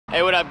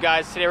Hey, what up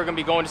guys? Today we're gonna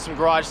be going to some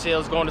garage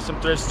sales, going to some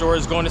thrift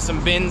stores, going to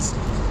some bins,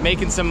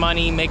 making some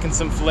money, making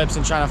some flips,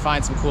 and trying to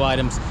find some cool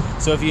items.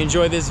 So if you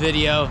enjoyed this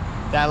video,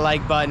 that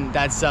like button,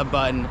 that sub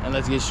button, and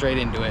let's get straight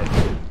into it.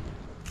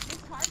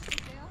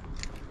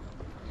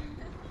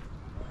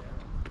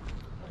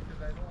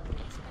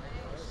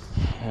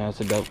 Yeah,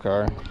 it's a dope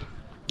car.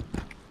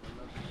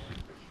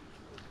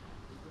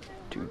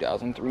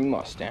 2003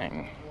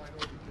 Mustang.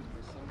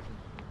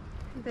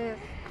 This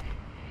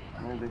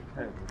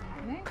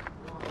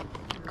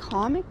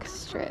comic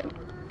strip.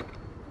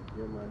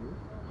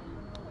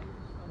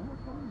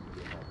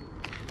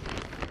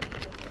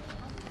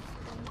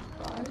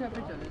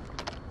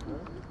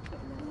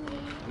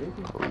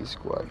 Police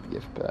Squad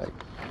gift bag.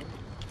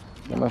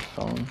 Got my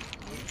phone.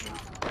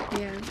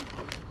 Yeah.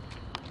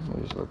 Let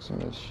me just look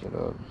some of this shit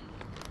up.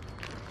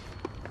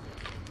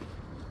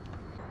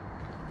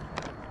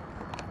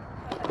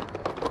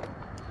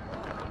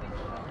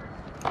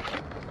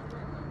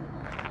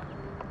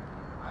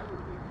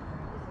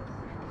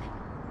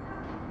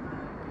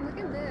 Look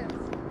at this.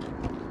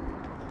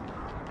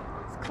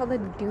 It's called a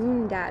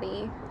Dune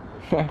Daddy.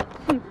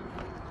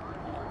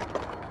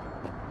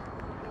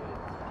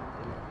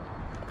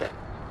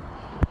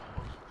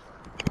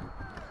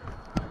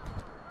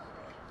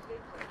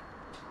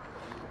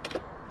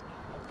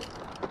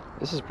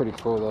 This is pretty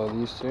cool though,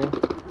 these two.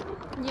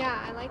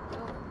 Yeah, I like those.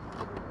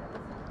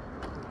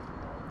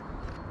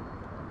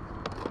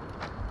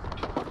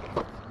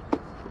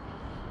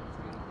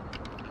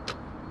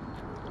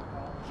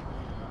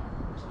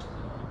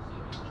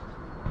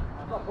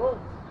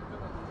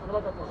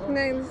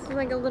 This is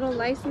like a little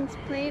license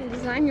plate.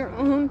 Design your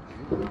own.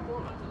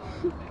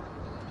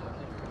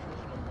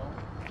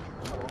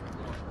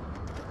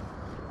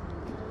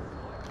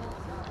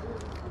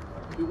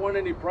 If you want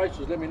any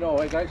prices, let me know,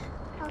 hey guys?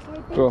 Okay,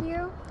 thank Cool.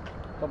 you.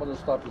 Some of the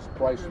stuff is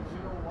prices.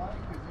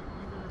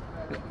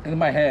 In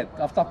my head,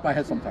 off the top of my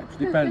head sometimes.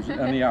 Depends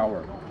on the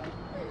hour.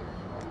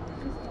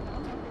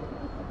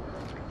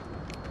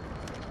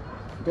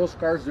 Those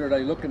cars there that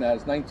you're looking at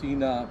is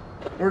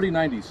early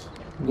 90s.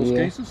 Those Yeah.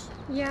 cases?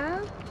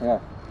 Yeah, Yeah.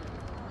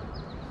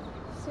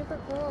 super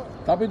cool.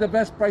 Tell me the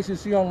best price you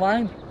see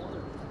online.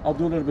 I'll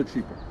do a little bit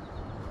cheaper.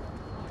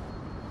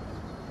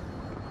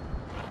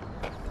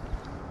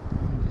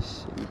 This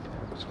city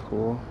pack is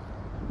cool.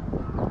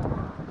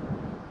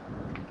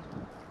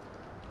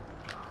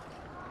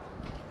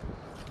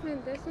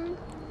 And this one?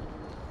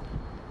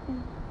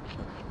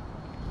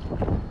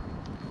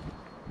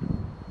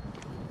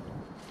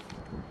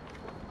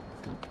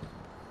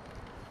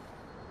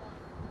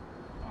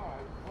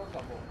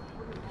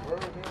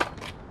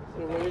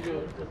 The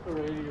radio, just the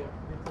radio.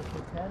 It's a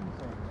pretend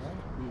thing,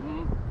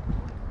 right?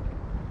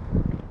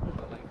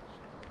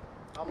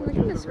 Look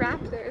at this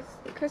Raptors.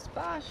 Chris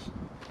Bosh.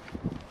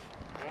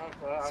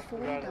 It's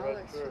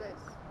 $40 for this.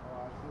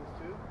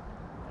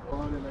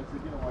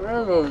 Where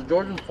are those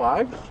Jordan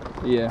 5s?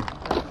 Yeah.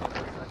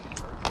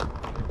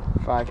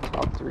 5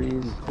 top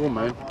 3s. Cool,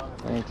 man.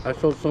 Thanks. I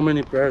sold so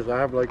many pairs. I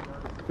have like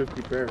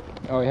 50 pairs.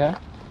 Oh yeah?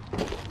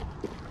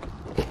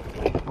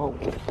 Whoa.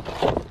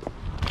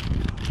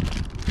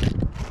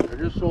 I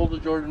just sold the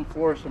Jordan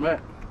 4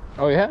 cement.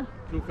 Oh yeah?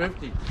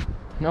 $250.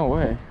 No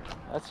way.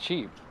 That's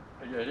cheap.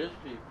 Yeah, it is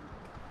cheap.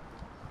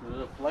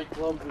 The flight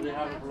clubs, they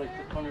have it for like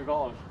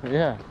 $600.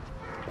 Yeah.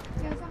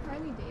 Yeah, it's a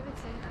Harley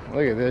Davidson.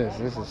 Look at this.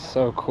 This is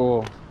so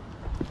cool.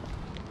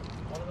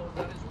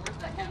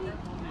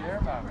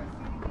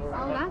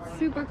 Oh, that's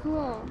super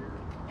cool.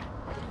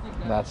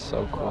 That's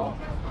so cool.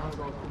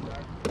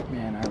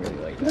 Man, I really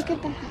like that. Look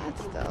at the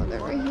hats though. They're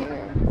right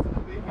here.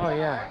 Oh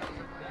yeah.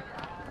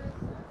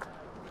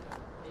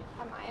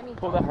 A Miami.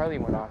 Pull that Harley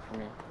one off for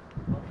me.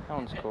 That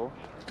one's cool.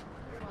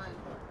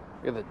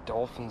 Look at the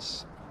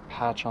Dolphins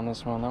patch on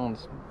this one. That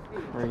one's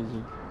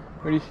crazy.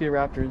 Where do you see the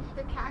Raptors?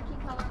 The khaki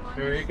color one.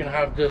 Here, you can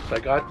have this. I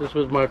got this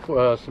with my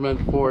cement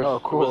force. Oh,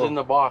 cool. It was in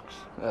the box.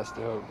 That's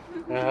dope.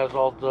 And it has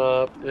all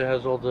the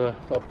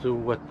up to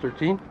what,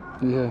 13?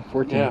 Yeah,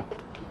 14. Yeah.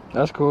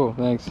 That's cool.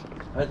 Thanks.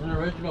 That's an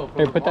original. from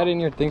Here, the put that box. in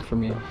your thing for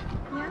me.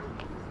 Yeah.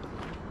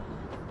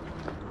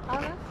 Oh,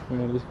 that's.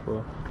 Yeah, it is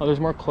cool. Oh, there's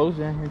more clothes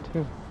down here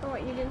too. Oh,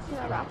 what, you didn't see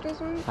that Raptors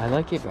one? I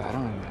like it, but I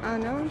don't even. Oh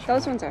no,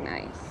 those ones are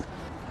nice.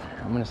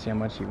 I'm gonna see how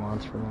much he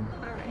wants for them.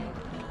 All right.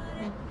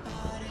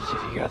 See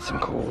if you got some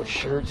cool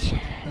shirts.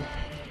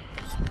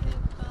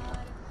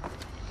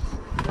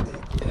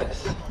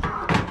 Yes.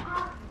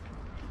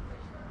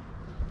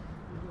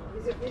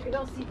 You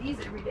don't see these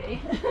every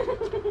day.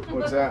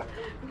 What's that?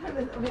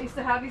 We used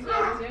to have these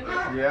guys,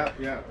 Yeah,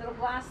 yeah. little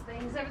glass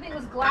things. Everything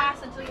was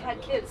glass until you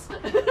had kids.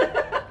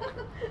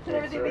 And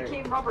everything right.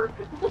 became rubber.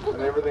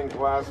 And everything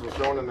glass was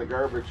thrown in the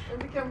garbage. It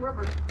became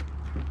rubber.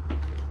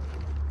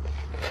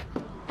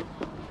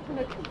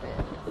 Look at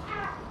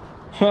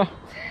this.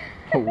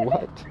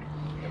 What?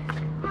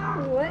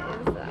 What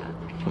is that?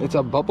 It's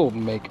a bubble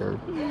maker.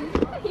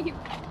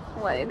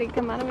 What, did it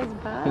come out of his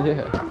butt?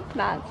 Yeah.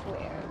 That's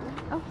weird.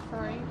 Oh,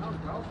 sorry. You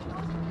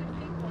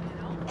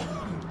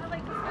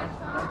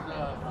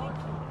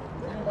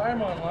can buy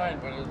them online,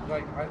 but it's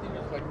like, I think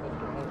it's like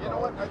You know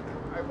what?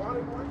 I want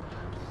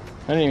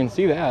I didn't even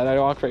see that. I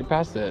walked right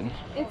past it.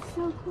 It's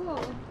so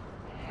cool.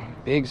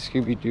 Big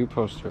Scooby-Doo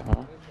poster,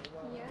 huh?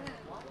 Yeah.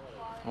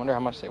 I wonder how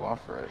much they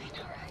want for it.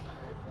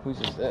 Whose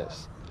is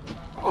this?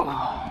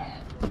 Oh,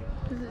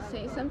 Does it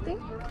say something?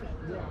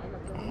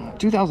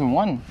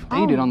 2001.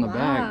 Dated on the wow,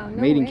 back.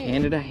 no Made in way.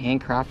 Canada,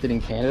 handcrafted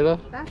in Canada.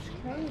 That's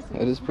crazy.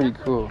 That is pretty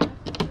cool.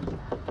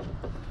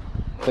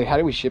 Like, how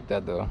do we ship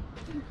that though?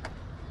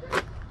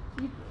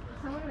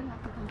 Someone would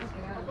have to come pick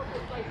it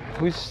up.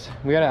 Who's?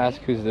 We gotta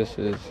ask whose this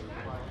is.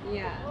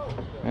 Yeah.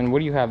 And what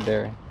do you have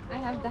there? I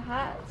have the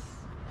hats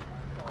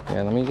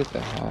Yeah, let me get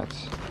the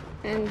hats.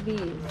 and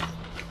these.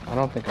 I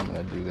don't think I'm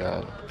gonna do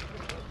that.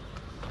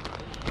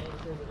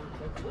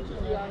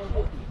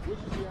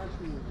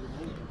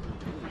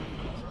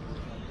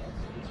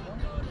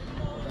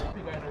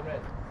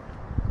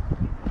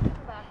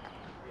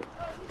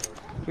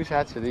 Whose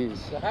hats are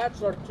these? The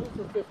hats are 2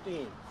 for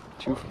 15.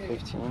 2 for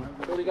 15.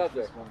 What do you got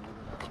there?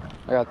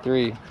 I got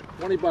 3.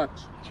 20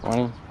 bucks.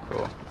 20.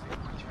 Cool.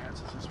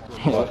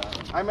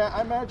 I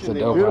imagine It's a they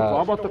dope would. Beautiful. How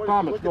hat. about the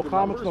comics? No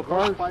comics, no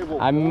cars?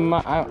 I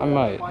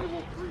might.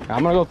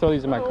 I'm gonna go throw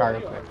these in my car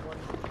real quick.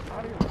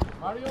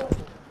 Mario?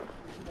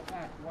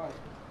 Why?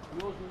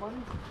 You owe some money?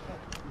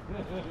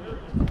 If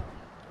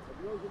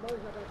you owe some money,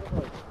 he's not gonna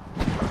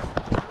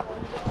come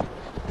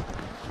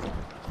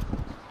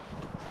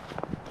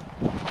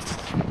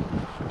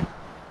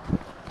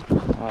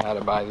I had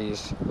to buy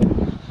these.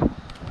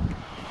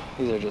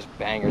 These are just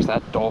bangers.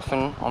 That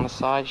dolphin on the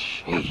side,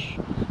 sheesh.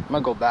 I'm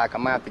gonna go back. I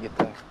might have to get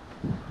the.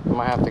 I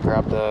might have to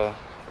grab the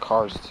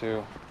cars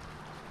too,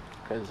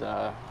 cause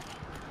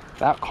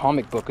that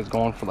comic book is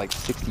going for like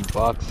 60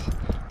 bucks.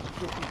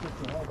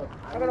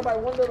 I'm gonna buy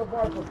one little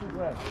bar for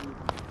 $2,000.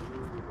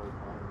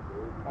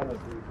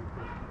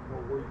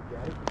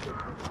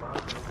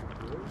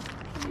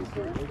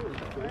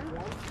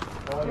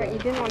 Right, you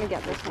didn't want to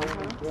get this one,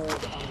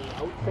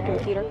 huh? The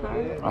computer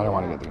card? I don't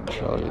want to get the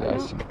controller.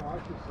 That's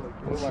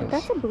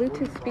That's a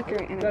Bluetooth speaker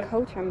and a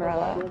Coach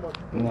umbrella.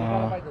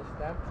 no.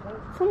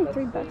 It's only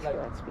 $3 for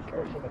that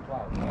speaker.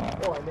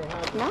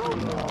 No. No?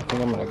 No, I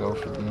think I'm gonna go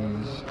for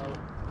these.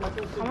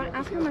 I want to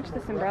ask how much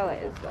this umbrella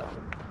is, though.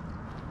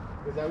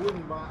 Because I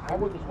wouldn't buy. I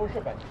would just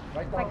worship it.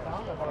 Right down.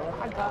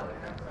 I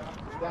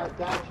got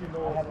That you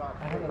know is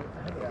not paid.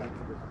 Yeah.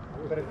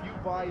 But if you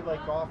buy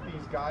like off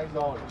these guys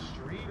on the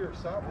street or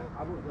something,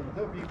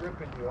 they'll be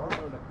ripping you off.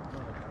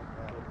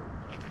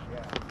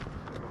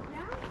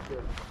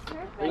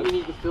 Yeah. You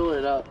need to fill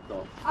it up,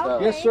 though.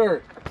 Okay. Yes,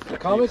 sir. The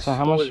comics? So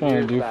how much do you want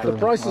to do for? The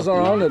prices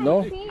are on it,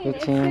 no?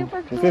 15,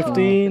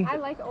 15. I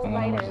like old And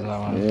then how much is that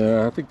lighters. one?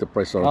 Yeah, I think the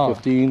prices are Oh,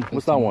 15.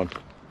 What's that 15. one?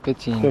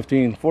 15.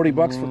 15. 40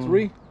 bucks for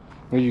 3?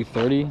 We do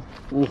 30.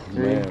 Ooh,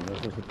 man.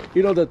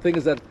 You know, the thing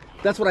is that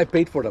that's what I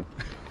paid for them.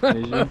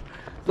 Did you?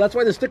 That's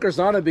why the sticker's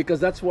on it, because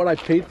that's what I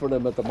paid for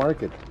them at the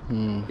market,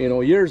 you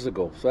know, years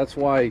ago. So that's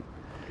why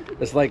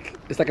it's like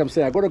I'm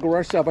saying, I go to a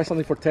garage sale, I buy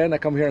something for 10, I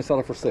come here and sell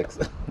it for 6.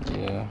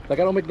 Yeah. Like,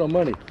 I don't make no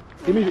money.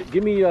 Give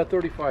me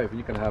 35 and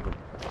you can have them.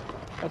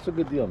 That's a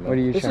good deal, man. What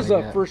are you this trying is to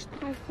a get? first.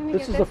 I was gonna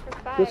This get is a this for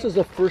 $5. this is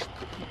the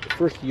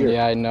first year.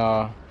 Yeah, I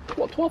know.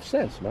 Well, 12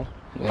 cents, man.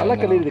 Yeah, I like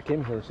I a lady know. that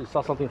came here. She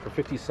saw something for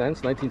 50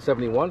 cents,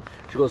 1971.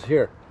 She goes,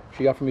 here.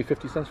 She offered me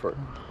 50 cents for it.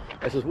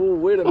 I says, whoa,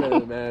 wait a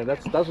minute, man.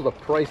 That was the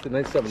price in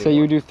 1971. So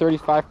you do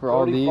 35 for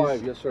all 35,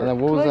 these? yes, sir. And then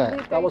what was Would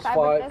that? That was 35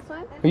 with five. this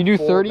one? You do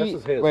 4, 30? this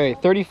is his.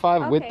 Wait,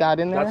 35 with Okay. that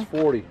in there? That's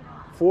 40.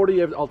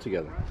 40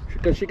 altogether.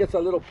 Because she gets a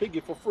little piggy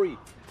for free.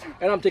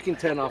 And I'm taking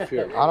 10 off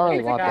here. I don't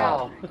really want that.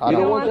 I You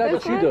don't don't. want that, but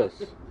this she one?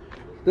 does.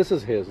 This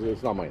is his.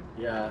 It's not mine.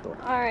 All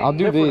right. I'll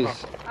do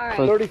these. All right.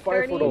 for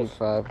 35 for those.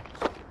 35.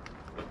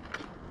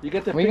 You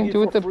get the What are you piggy gonna do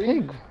with for the free.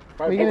 pig?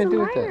 What are you It's gonna a do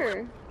with it?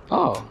 lighter.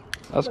 Oh,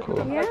 that's cool.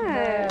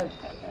 Yeah.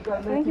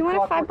 Like, you want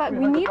a $5?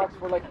 We need.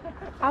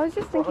 I was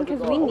just thinking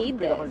because we need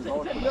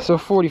this. So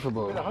 40 for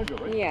both.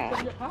 Yeah.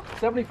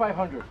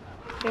 7,500.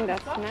 I think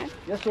that's nice.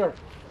 Yes, sir.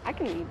 I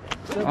can need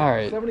this. All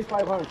right.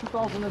 7,500.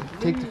 2003.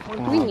 Take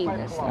the. We need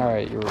this. All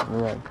right, you're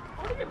right.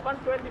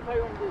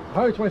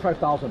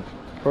 125,000.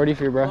 40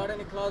 for you, bro.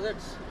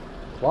 Closets.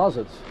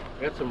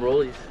 Got some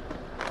rollies.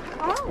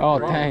 Oh,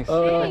 thanks.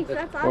 Thanks.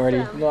 That's 40.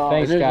 awesome. No,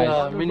 Thanks, There's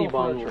guys. a mini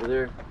bong over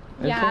there.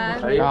 Yeah.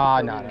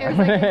 Ah, no, It was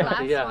like the no.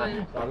 last Yeah.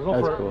 one.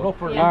 That's cool. No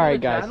for All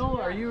right, guys. Channel?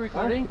 Are you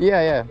recording?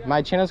 Yeah, yeah.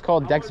 My channel's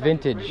called Dex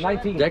Vintage.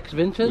 19. Dex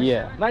Vintage?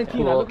 Yeah.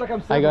 19. I look like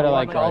I'm I go to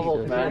like All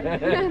garage those,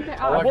 sales. man.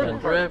 I watch the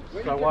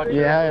drips. I watch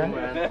Yeah, everything,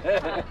 yeah. man.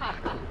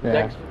 Yeah.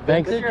 Dex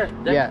Thanks. Vintage?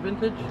 Dex Yeah.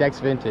 Vintage? Dex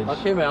Vintage.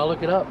 Okay, man. I'll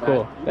look it up, man.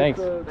 Cool. Thanks.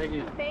 Thank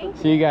you.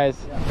 See you guys.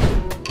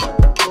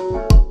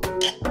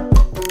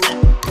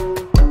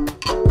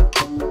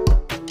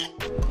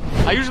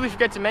 I usually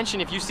forget to mention,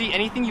 if you see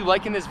anything you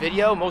like in this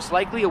video, most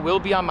likely it will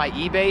be on my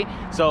eBay.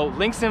 So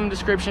links in the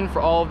description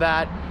for all of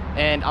that.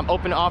 And I'm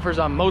open to offers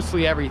on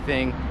mostly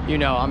everything. You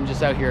know, I'm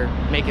just out here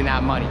making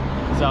that money.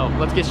 So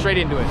let's get straight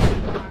into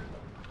it.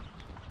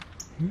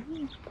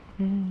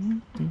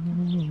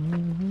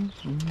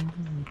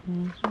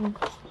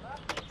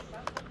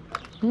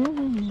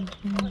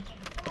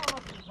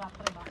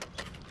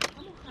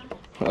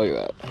 Look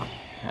at that.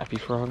 Happy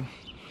frog.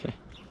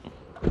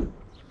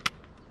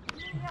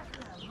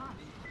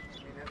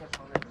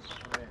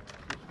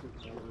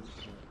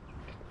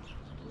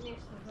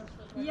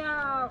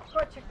 Ja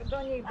hoću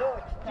do njih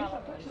doći tamo.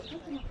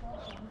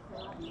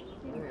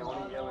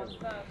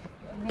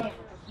 Ne.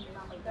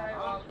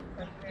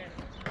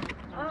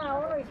 A,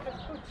 ono ispred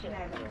kuće.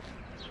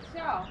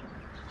 Ćao.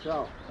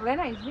 Ćao.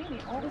 Lena, izvini,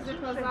 ovo se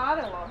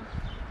pozarilo.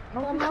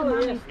 Ovo malo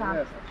je.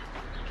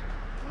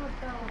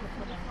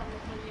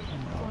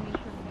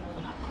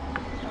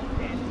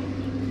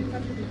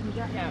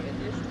 Ja,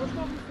 vidiš,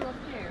 pošto bi se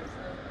okej.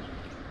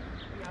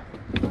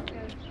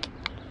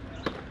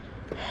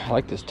 I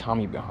like this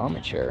Tommy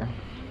Bahama chair.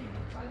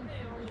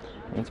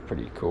 That's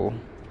pretty cool.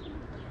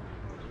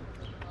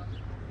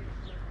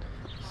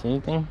 See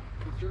anything?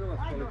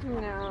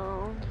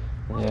 No.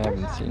 Yeah, I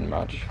haven't seen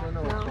much.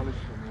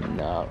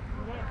 No.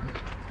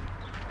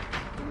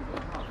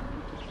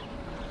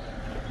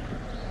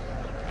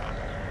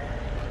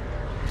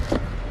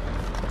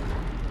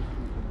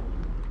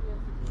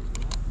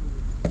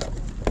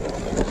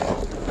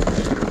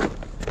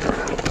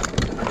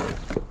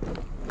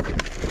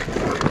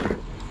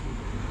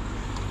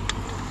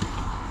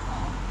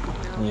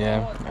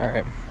 Yeah,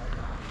 alright.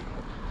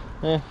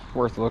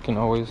 Worth looking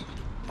always.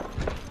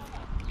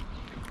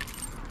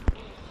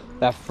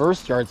 That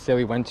first yard sale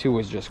we went to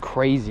was just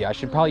crazy. I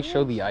should probably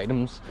show the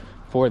items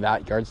for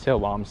that yard sale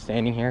while I'm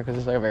standing here because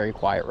it's like a very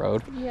quiet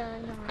road. Yeah, I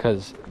know.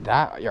 Because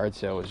that yard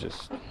sale was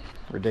just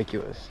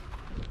ridiculous.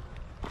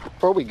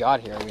 Before we got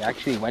here, we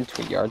actually went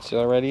to a yard sale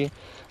already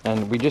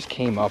and we just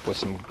came up with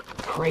some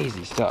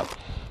crazy stuff.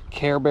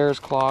 Care Bears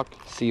clock,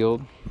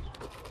 sealed.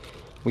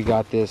 We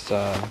got this,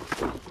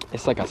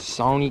 it's like a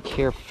Sony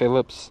Care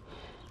Philips,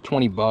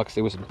 20 bucks.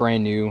 It was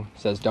brand new. It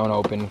says don't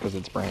open because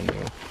it's brand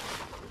new.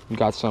 We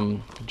got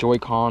some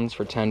Joy-Cons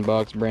for 10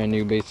 bucks, brand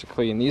new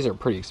basically. And these are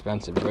pretty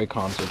expensive.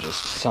 Joy-Cons are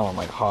just selling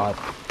like hot.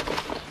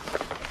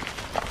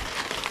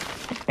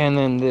 And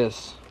then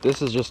this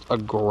is just a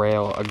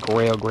grail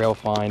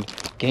find.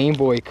 Game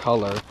Boy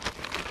Color.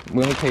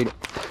 We only paid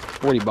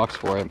 40 bucks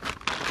for it.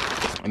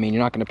 I mean,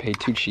 you're not gonna pay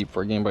too cheap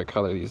for a Game Boy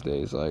Color these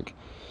days. Like,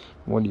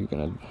 what are you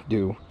gonna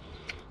do?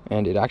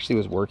 And it actually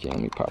was working.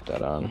 Let me pop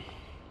that on.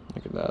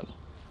 Look at that.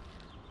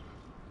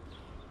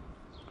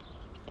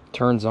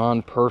 Turns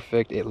on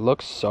perfect. It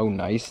looks so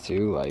nice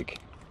too. Like,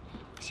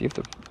 see if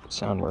the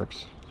sound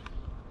works.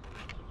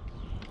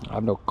 I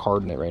have no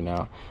card in it right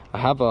now. I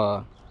have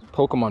a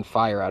Pokemon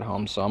Fire at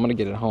home, so I'm gonna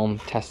get it home,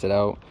 test it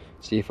out,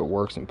 see if it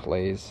works and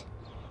plays.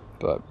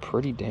 But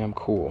pretty damn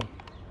cool.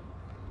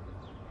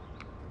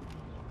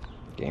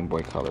 Game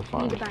Boy Color I need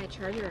find. to buy a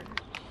charger.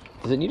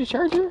 Does it need a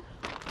charger?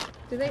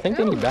 Do they? I think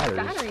they need batteries.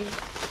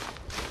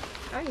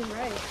 Oh, you're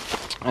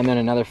right. And then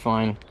another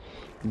find.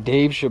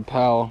 Dave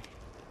Chappelle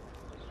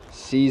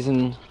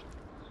Season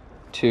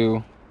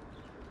 2.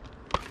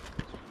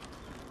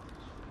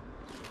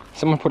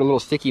 Someone put a little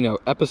sticky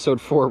note.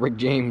 Episode 4, Rick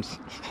James.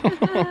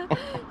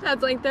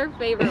 That's like their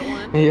favorite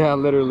one. Yeah,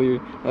 literally.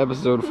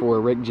 Episode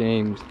 4, Rick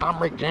James.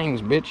 I'm Rick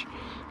James, bitch.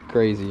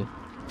 Crazy.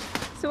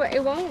 So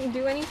it won't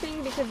do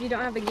anything because you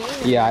don't have a game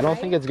in Yeah, it, I don't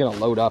right? think it's gonna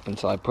load up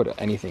until I put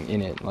anything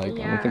in it. Like,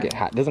 I don't think it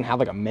doesn't have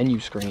like a menu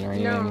screen or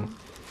anything. No.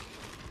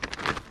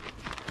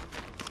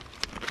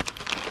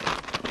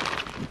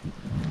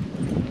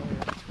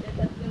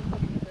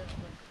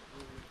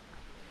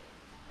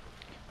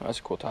 Oh, that's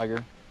a cool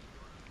tiger.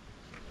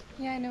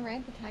 Yeah, I know,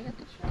 right? The tiger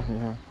picture.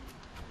 Yeah.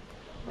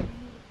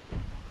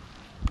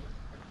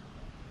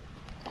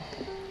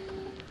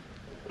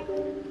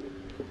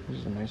 This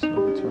is a nice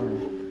little guitar.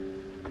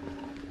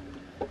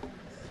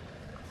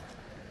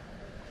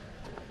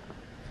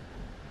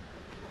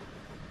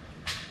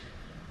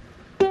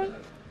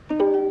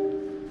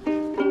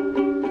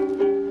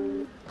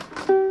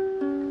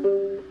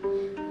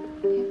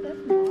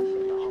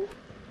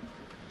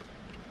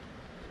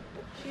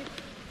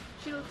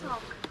 She'll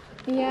talk.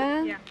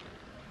 Yeah? Yeah.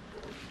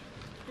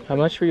 How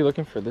much were you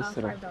looking for this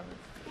little? $5.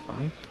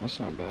 5? That's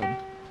not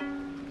bad.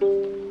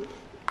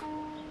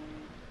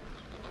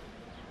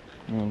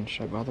 And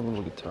should I buy the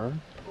little guitar?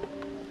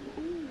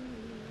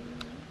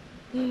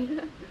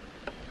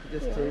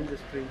 Just change the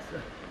springs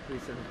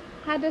recently.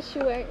 How does she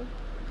work?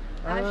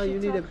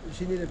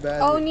 She need a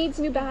battery. Oh, needs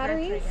new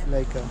batteries?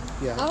 Like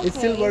yeah, it's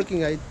still Okay.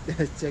 working. I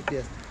checked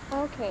yesterday.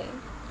 Okay.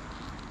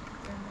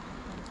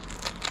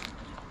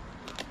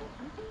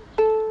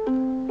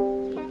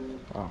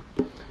 Oh,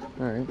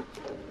 alright.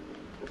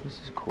 This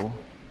is cool.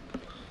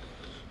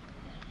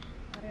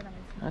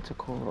 That's a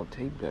cool little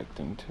tape deck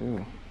thing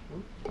too.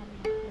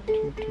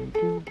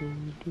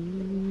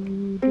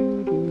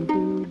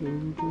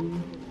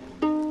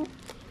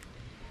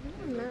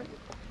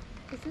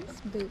 Is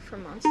this Boo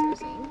from Monsters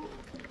Inc?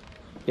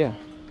 Yeah,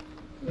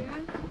 Yeah.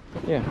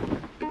 yeah.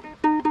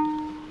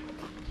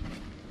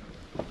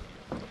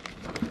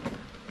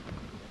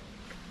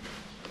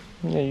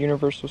 Yeah,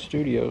 Universal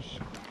Studios.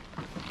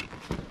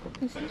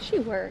 They said she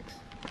works.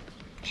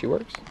 She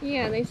works?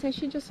 Yeah, they said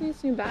she just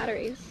needs new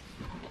batteries.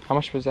 How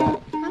much was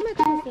that? How much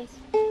is this?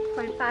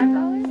 Like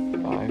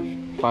 $5?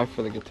 5. 5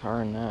 for the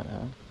guitar and that,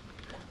 huh?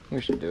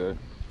 We should do it.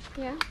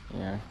 Yeah.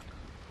 Yeah.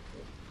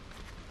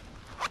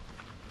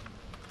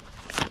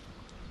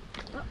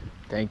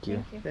 Thank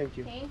you. Thank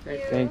you. Thank you.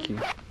 Thank you.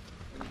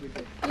 You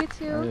I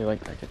too. really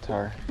like that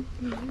guitar.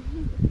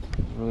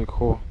 Really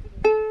cool.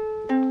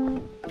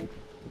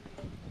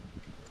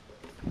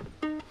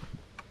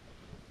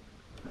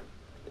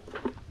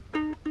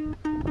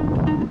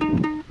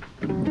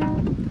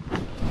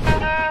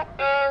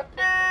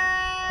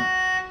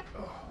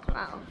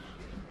 Wow.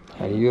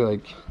 How do you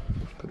like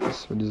put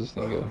this? Where does this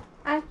thing go?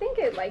 I think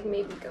it like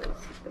maybe goes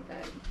to the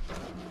bed.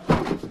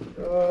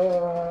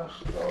 Star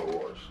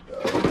Wars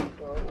stuff.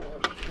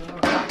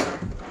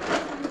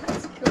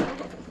 That's cool.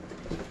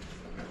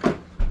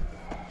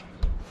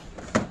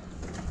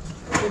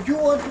 Did you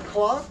want the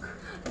clock?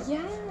 Yeah,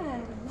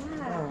 yeah.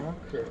 Oh,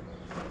 okay.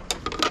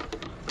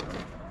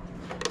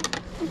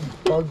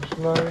 Bugs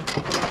Life.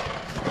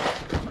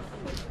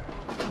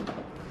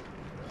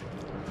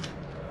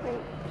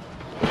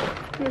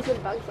 Here's a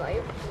Bug's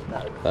Life.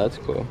 That's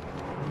cool.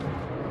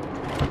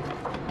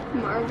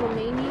 Marvel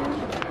Mania.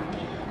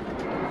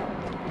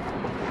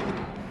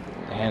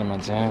 Hannah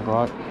Montana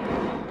clock.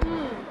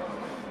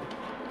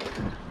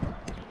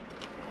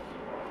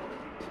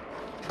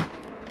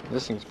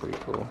 This thing's pretty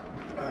cool.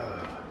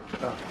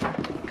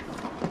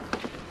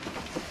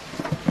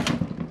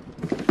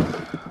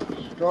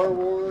 Star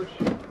Wars.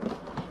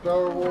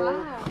 Star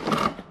Wars.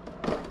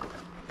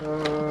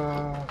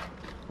 Wow.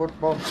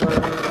 Football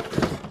player.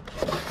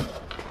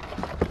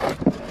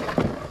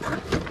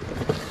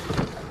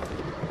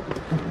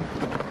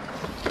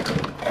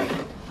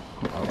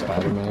 Oh,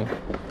 Spider-Man.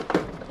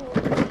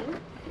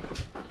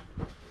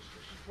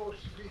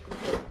 Supposed to be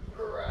a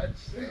garage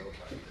sale.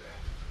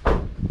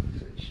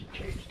 Said she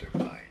changed her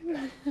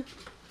mind.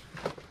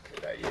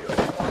 Now you don't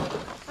want it.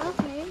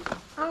 Okay.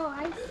 Oh, I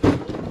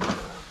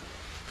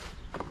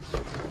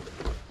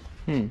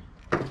see.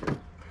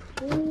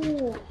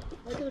 Ooh.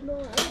 I don't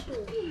know how to.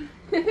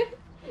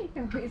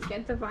 You always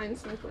get to find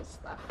some cool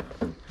stuff.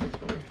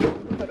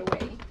 Put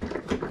away.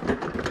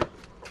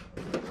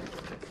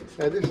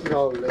 And this is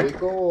all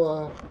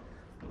Lego.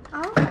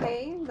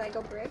 Okay,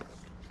 Lego bricks.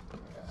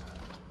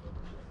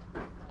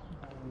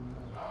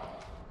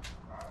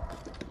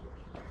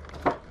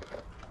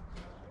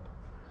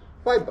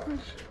 $5.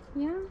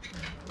 Yeah.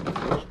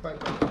 Just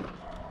 $5.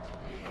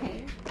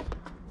 Okay.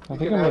 I You think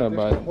can I'm have gonna this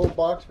buy. whole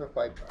box for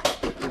 $5.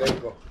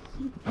 Lego.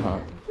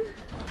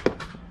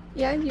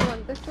 Yeah, you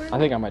want this one? I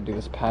think I might do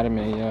this Padme.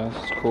 Yeah,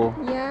 this is cool.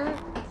 Yeah.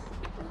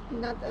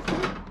 Not this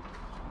one.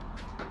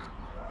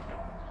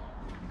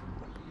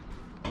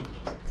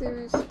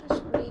 Do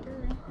special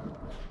reader.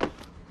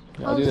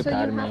 Yeah, I'll do the so you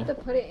Padme. have to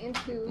put it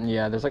into.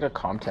 Yeah, there's like a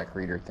Comtech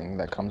reader thing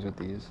that comes with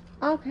these.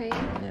 Okay.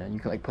 Yeah, you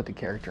can like put the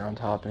character on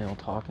top and it'll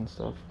talk and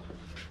stuff.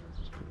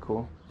 It's pretty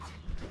cool.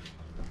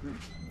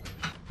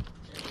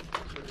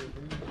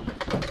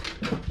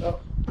 Oh.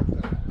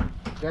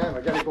 Damn,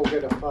 I gotta go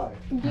get a 5.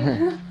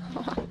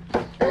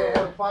 Hey, I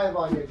have 5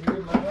 on you. Do you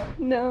need my help?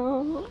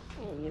 No.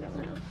 You don't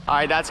know. All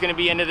right, that's gonna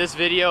be the end of this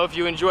video. If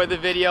you enjoyed the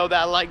video,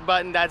 that like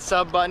button, that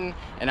sub button,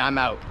 and I'm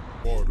out.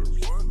 Water,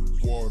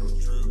 water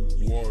drip.